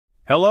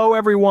Hello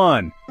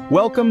everyone!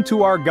 Welcome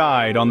to our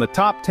guide on the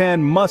top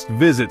 10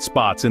 must-visit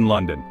spots in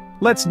London.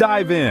 Let's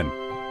dive in.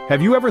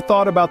 Have you ever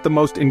thought about the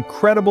most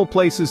incredible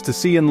places to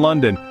see in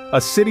London,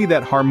 a city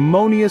that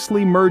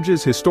harmoniously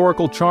merges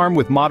historical charm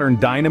with modern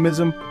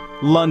dynamism?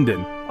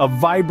 London, a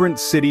vibrant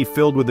city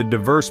filled with a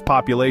diverse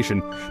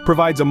population,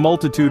 provides a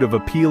multitude of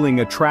appealing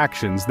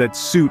attractions that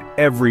suit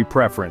every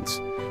preference.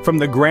 From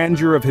the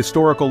grandeur of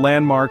historical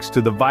landmarks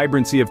to the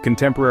vibrancy of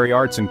contemporary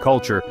arts and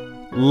culture,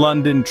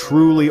 London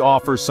truly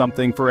offers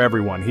something for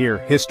everyone. Here,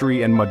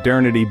 history and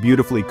modernity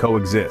beautifully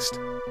coexist.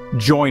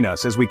 Join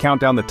us as we count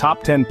down the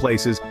top 10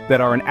 places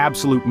that are an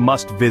absolute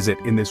must-visit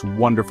in this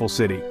wonderful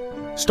city.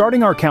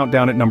 Starting our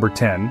countdown at number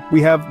 10,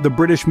 we have the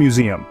British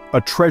Museum, a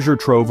treasure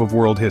trove of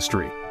world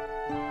history.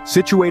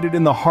 Situated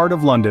in the heart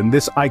of London,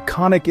 this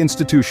iconic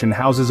institution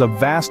houses a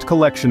vast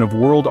collection of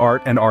world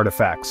art and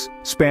artifacts,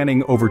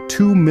 spanning over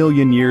 2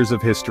 million years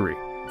of history.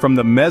 From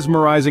the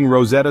mesmerizing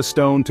Rosetta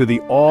Stone to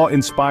the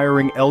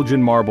awe-inspiring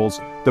Elgin marbles,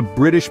 the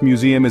British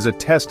Museum is a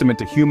testament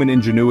to human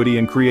ingenuity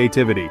and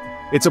creativity.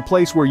 It's a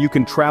place where you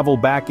can travel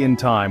back in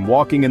time,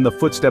 walking in the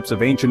footsteps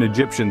of ancient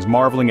Egyptians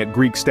marveling at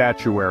Greek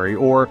statuary,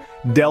 or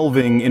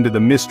delving into the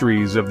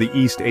mysteries of the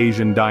East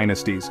Asian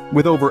dynasties.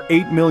 With over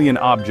 8 million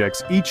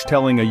objects, each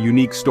telling a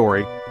unique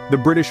story, the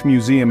British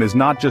Museum is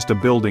not just a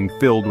building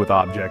filled with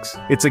objects.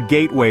 It's a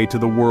gateway to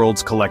the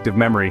world's collective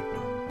memory.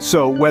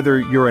 So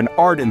whether you're an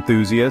art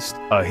enthusiast,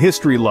 a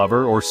history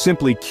lover, or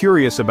simply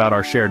curious about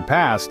our shared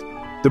past,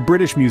 the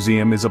British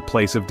Museum is a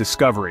place of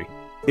discovery.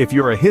 If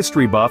you're a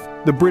history buff,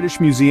 the British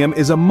Museum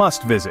is a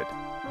must-visit.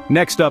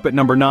 Next up at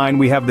number 9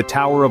 we have the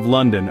Tower of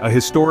London, a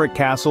historic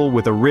castle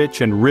with a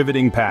rich and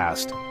riveting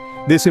past.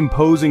 This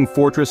imposing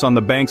fortress on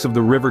the banks of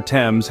the River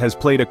Thames has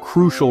played a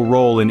crucial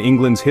role in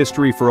England's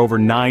history for over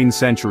 9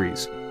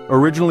 centuries.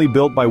 Originally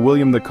built by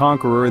William the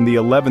Conqueror in the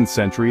 11th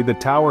century, the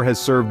tower has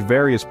served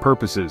various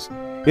purposes.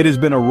 It has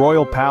been a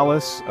royal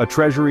palace, a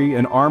treasury,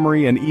 an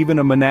armory, and even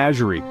a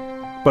menagerie.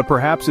 But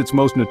perhaps its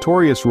most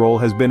notorious role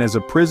has been as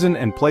a prison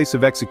and place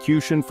of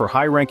execution for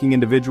high-ranking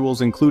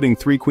individuals, including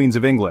 3 queens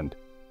of England.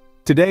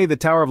 Today, the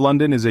Tower of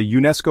London is a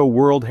UNESCO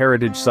World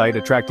Heritage Site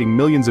attracting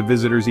millions of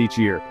visitors each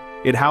year.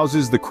 It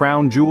houses the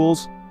crown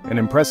jewels, an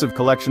impressive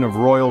collection of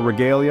royal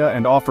regalia,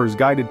 and offers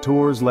guided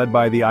tours led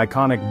by the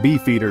iconic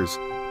Beefeaters.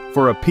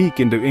 For a peek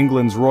into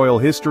England's royal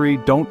history,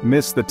 don't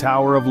miss the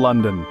Tower of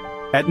London.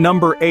 At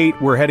number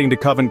 8, we're heading to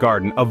Covent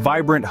Garden, a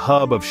vibrant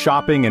hub of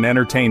shopping and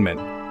entertainment.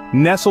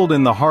 Nestled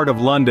in the heart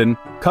of London,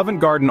 Covent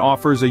Garden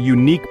offers a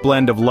unique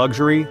blend of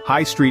luxury,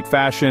 high street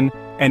fashion,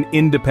 and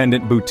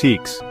independent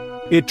boutiques.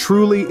 It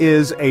truly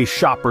is a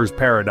shopper's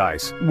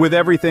paradise, with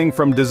everything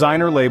from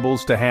designer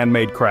labels to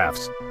handmade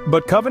crafts.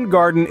 But Covent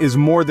Garden is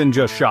more than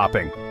just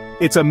shopping.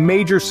 It's a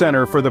major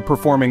center for the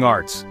performing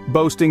arts,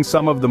 boasting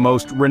some of the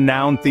most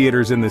renowned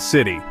theaters in the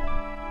city.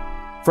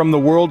 From the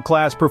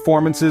world-class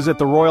performances at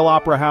the Royal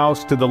Opera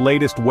House to the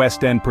latest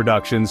West End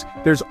productions,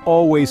 there's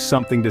always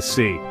something to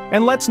see.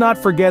 And let's not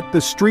forget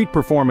the street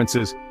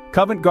performances.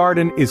 Covent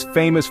Garden is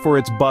famous for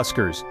its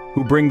buskers,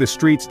 who bring the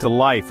streets to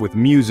life with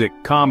music,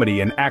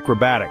 comedy, and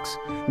acrobatics.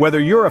 Whether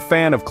you're a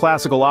fan of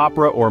classical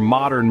opera or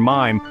modern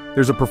mime,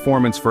 there's a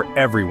performance for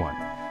everyone.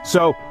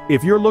 So,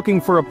 if you're looking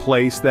for a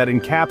place that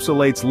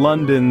encapsulates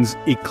London's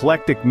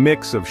eclectic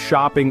mix of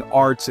shopping,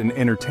 arts, and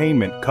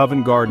entertainment,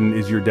 Covent Garden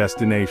is your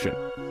destination.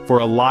 For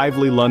a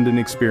lively London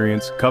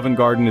experience, Covent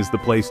Garden is the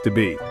place to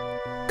be.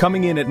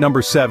 Coming in at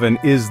number 7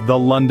 is the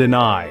London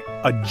Eye,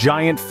 a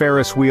giant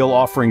Ferris wheel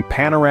offering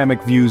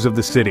panoramic views of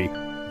the city.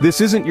 This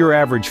isn't your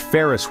average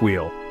Ferris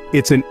wheel.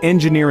 It's an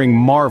engineering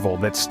marvel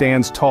that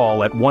stands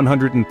tall at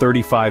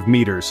 135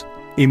 meters.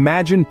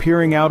 Imagine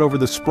peering out over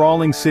the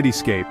sprawling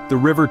cityscape, the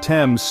River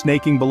Thames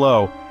snaking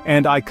below,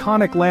 and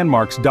iconic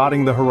landmarks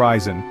dotting the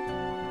horizon.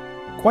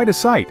 Quite a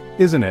sight,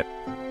 isn't it?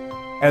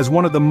 As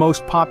one of the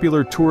most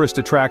popular tourist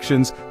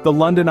attractions, the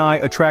London Eye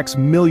attracts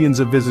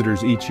millions of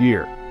visitors each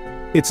year.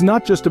 It's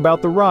not just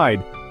about the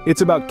ride,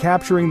 it's about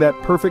capturing that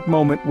perfect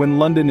moment when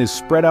London is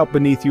spread out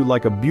beneath you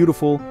like a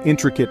beautiful,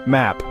 intricate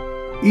map.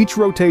 Each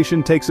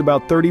rotation takes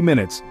about 30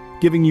 minutes,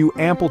 giving you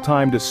ample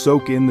time to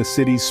soak in the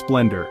city's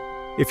splendor.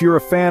 If you're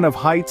a fan of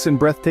heights and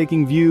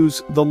breathtaking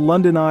views, the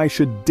London Eye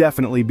should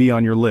definitely be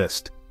on your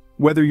list.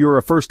 Whether you're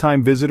a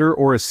first-time visitor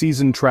or a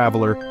seasoned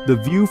traveler, the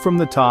view from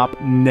the top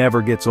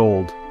never gets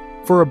old.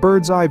 For a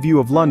bird's-eye view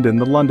of London,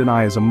 the London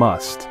Eye is a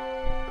must.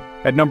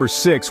 At number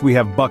 6 we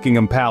have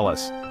Buckingham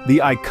Palace, the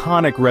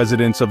iconic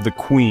residence of the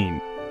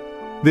Queen.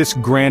 This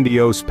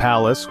grandiose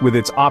palace, with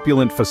its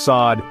opulent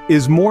facade,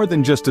 is more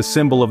than just a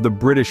symbol of the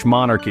British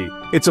monarchy.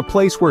 It's a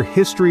place where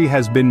history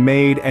has been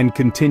made and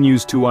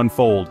continues to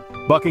unfold.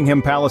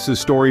 Buckingham Palace's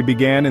story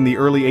began in the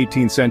early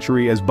 18th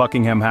century as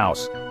Buckingham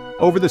House.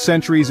 Over the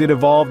centuries it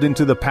evolved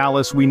into the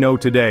palace we know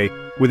today,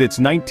 with its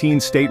 19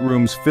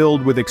 staterooms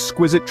filled with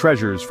exquisite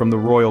treasures from the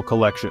royal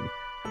collection.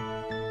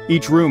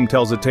 Each room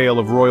tells a tale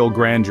of royal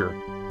grandeur,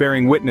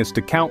 bearing witness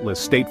to countless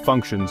state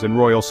functions and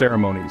royal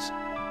ceremonies.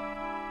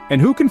 And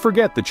who can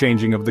forget the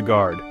changing of the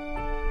guard?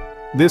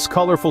 This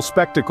colorful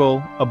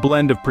spectacle, a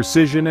blend of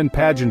precision and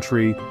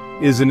pageantry,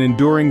 is an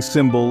enduring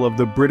symbol of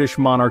the British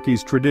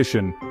monarchy's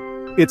tradition.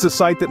 It's a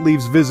sight that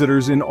leaves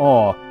visitors in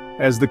awe,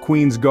 as the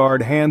Queen's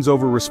Guard hands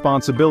over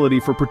responsibility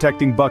for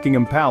protecting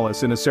Buckingham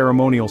Palace in a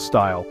ceremonial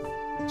style.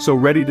 So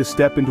ready to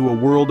step into a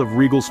world of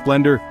regal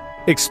splendor?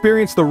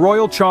 Experience the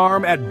royal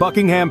charm at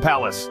Buckingham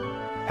Palace.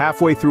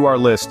 Halfway through our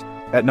list,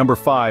 at number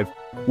 5,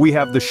 we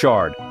have the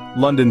Shard,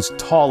 London's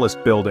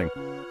tallest building.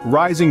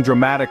 Rising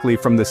dramatically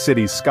from the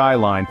city's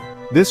skyline,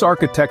 this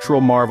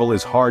architectural marvel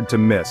is hard to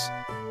miss.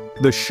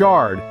 The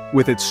Shard,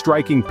 with its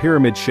striking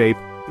pyramid shape,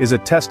 is a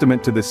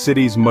testament to the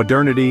city's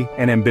modernity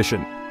and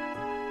ambition.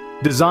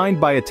 Designed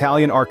by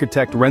Italian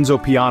architect Renzo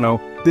Piano,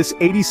 this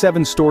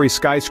 87-story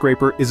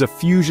skyscraper is a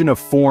fusion of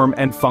form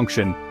and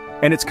function,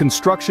 and its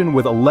construction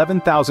with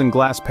 11,000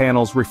 glass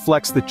panels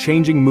reflects the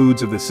changing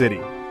moods of the city.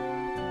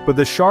 But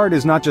the Shard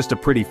is not just a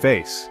pretty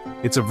face.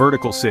 It's a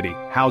vertical city,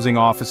 housing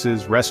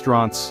offices,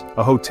 restaurants,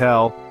 a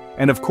hotel,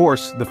 and of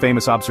course, the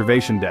famous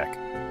observation deck.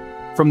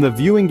 From the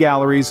viewing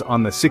galleries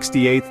on the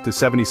 68th to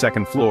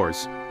 72nd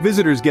floors,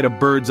 visitors get a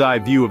bird's-eye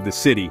view of the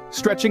city,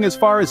 stretching as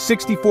far as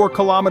 64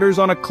 kilometers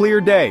on a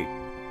clear day.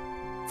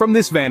 From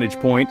this vantage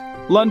point,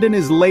 London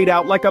is laid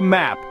out like a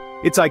map,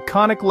 its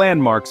iconic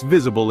landmarks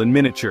visible in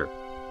miniature.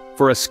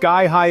 For a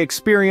sky-high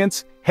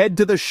experience, head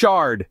to the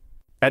Shard.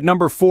 At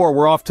number 4,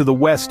 we're off to the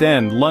West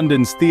End,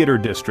 London's theatre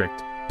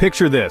district.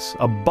 Picture this,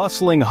 a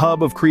bustling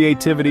hub of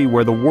creativity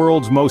where the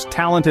world's most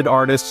talented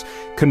artists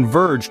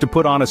converge to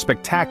put on a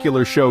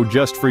spectacular show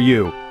just for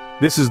you.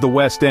 This is the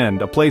West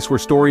End, a place where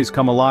stories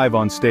come alive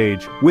on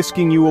stage,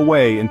 whisking you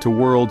away into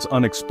worlds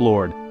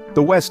unexplored.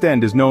 The West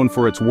End is known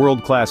for its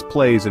world-class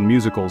plays and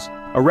musicals,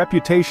 a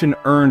reputation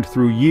earned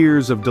through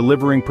years of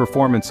delivering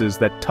performances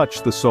that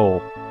touch the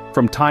soul.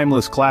 From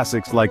timeless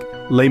classics like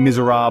Les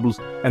Miserables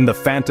and The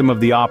Phantom of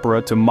the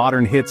Opera to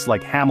modern hits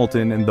like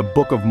Hamilton and The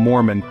Book of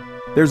Mormon,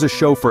 there's a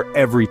show for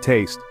every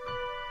taste.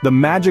 The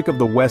magic of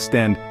the West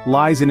End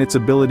lies in its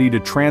ability to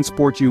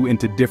transport you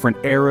into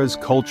different eras,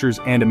 cultures,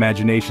 and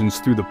imaginations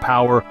through the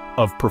power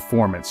of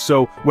performance.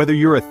 So, whether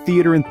you're a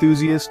theater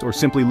enthusiast or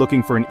simply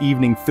looking for an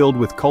evening filled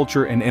with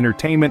culture and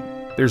entertainment,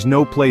 there's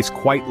no place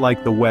quite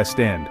like the West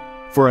End.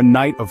 For a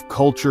night of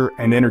culture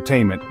and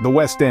entertainment, the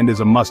West End is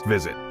a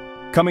must-visit.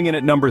 Coming in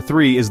at number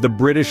 3 is the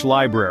British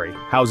Library,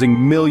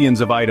 housing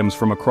millions of items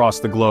from across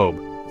the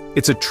globe.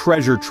 It's a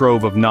treasure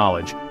trove of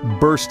knowledge,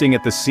 bursting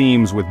at the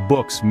seams with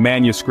books,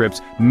 manuscripts,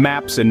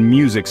 maps, and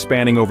music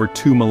spanning over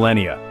 2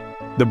 millennia.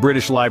 The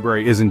British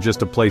Library isn't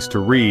just a place to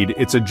read,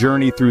 it's a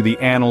journey through the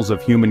annals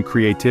of human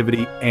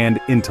creativity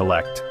and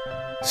intellect.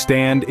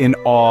 Stand in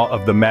awe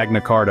of the Magna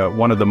Carta,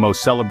 one of the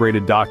most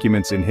celebrated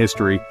documents in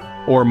history,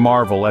 or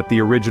marvel at the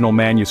original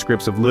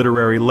manuscripts of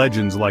literary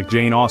legends like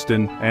Jane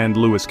Austen and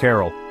Lewis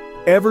Carroll.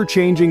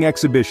 Ever-changing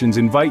exhibitions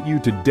invite you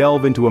to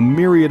delve into a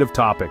myriad of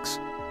topics,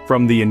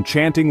 from the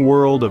enchanting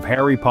world of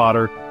Harry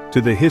Potter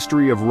to the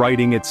history of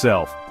writing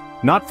itself.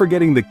 Not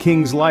forgetting the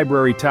King's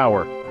Library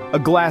Tower, a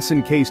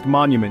glass-encased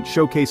monument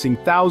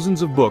showcasing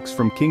thousands of books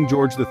from King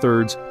George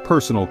III's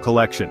personal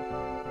collection.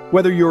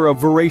 Whether you're a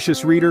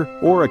voracious reader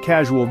or a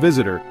casual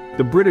visitor,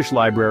 the British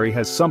Library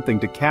has something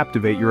to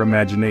captivate your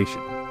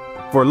imagination.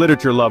 For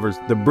literature lovers,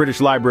 the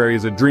British Library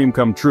is a dream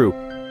come true.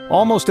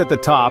 Almost at the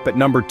top, at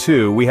number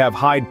 2, we have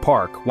Hyde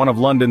Park, one of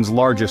London's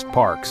largest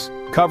parks.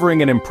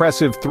 Covering an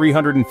impressive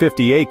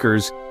 350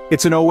 acres,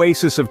 it's an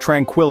oasis of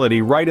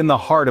tranquility right in the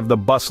heart of the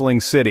bustling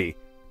city.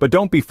 But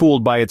don't be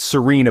fooled by its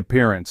serene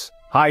appearance.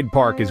 Hyde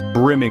Park is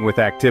brimming with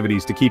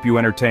activities to keep you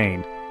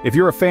entertained. If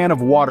you're a fan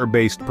of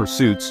water-based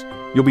pursuits,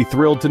 you'll be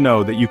thrilled to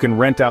know that you can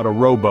rent out a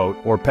rowboat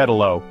or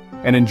pedalo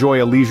and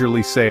enjoy a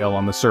leisurely sail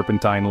on the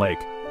Serpentine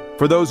Lake.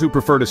 For those who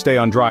prefer to stay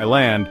on dry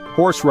land,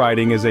 horse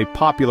riding is a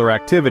popular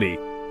activity,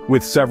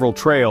 with several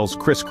trails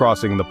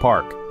crisscrossing the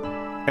park.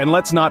 And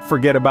let's not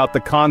forget about the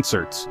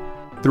concerts.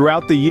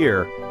 Throughout the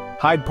year,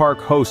 Hyde Park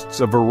hosts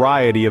a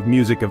variety of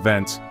music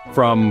events,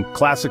 from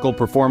classical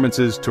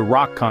performances to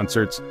rock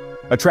concerts,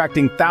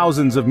 attracting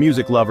thousands of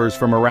music lovers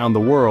from around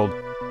the world.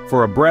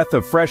 For a breath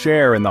of fresh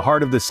air in the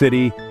heart of the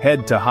city,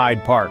 head to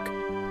Hyde Park.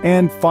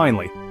 And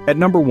finally, at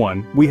number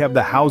 1, we have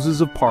the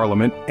Houses of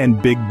Parliament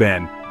and Big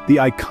Ben, the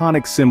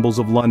iconic symbols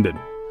of London.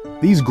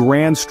 These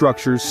grand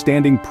structures,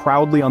 standing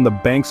proudly on the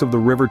banks of the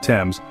River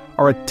Thames,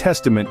 are a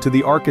testament to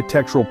the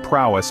architectural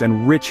prowess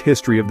and rich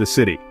history of the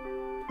city.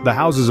 The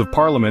Houses of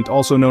Parliament,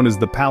 also known as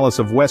the Palace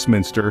of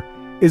Westminster,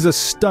 is a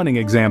stunning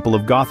example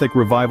of Gothic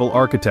Revival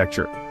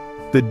architecture.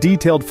 The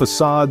detailed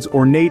facades,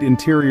 ornate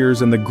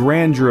interiors, and the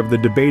grandeur of the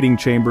debating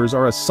chambers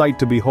are a sight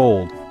to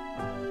behold.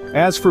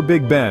 As for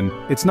Big Ben,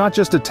 it's not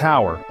just a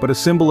tower, but a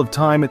symbol of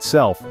time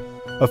itself.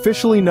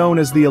 Officially known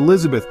as the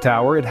Elizabeth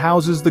Tower, it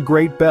houses the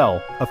Great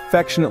Bell,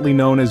 affectionately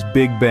known as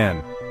Big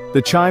Ben.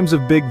 The chimes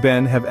of Big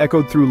Ben have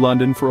echoed through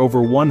London for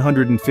over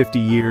 150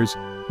 years,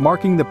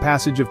 marking the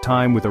passage of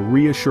time with a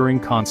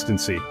reassuring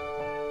constancy.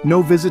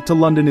 No visit to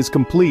London is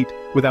complete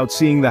without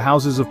seeing the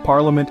Houses of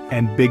Parliament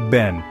and Big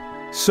Ben.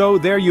 So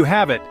there you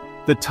have it,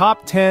 the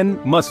top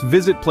 10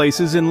 must-visit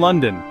places in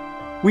London.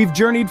 We've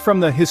journeyed from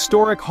the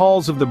historic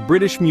halls of the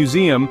British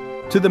Museum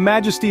to the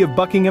majesty of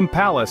Buckingham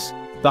Palace,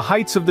 the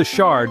heights of the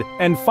Shard,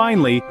 and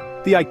finally,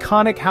 the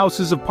iconic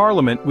Houses of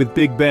Parliament with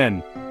Big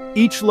Ben.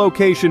 Each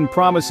location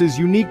promises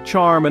unique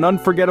charm and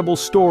unforgettable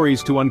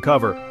stories to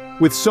uncover.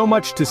 With so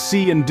much to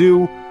see and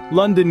do,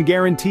 London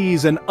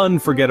guarantees an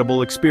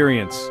unforgettable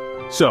experience.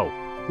 So,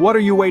 what are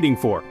you waiting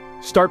for?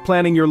 Start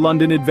planning your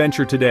London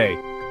adventure today.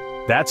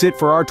 That's it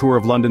for our tour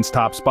of London's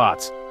top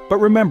spots. But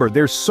remember,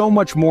 there's so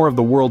much more of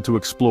the world to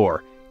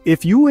explore.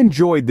 If you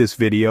enjoyed this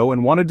video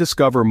and want to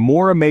discover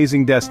more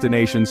amazing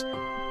destinations,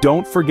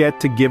 don't forget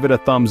to give it a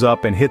thumbs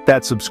up and hit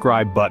that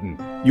subscribe button.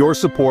 Your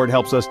support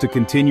helps us to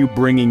continue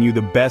bringing you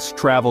the best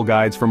travel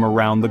guides from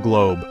around the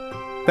globe.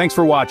 Thanks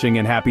for watching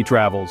and happy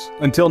travels.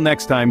 Until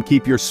next time,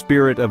 keep your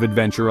spirit of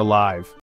adventure alive.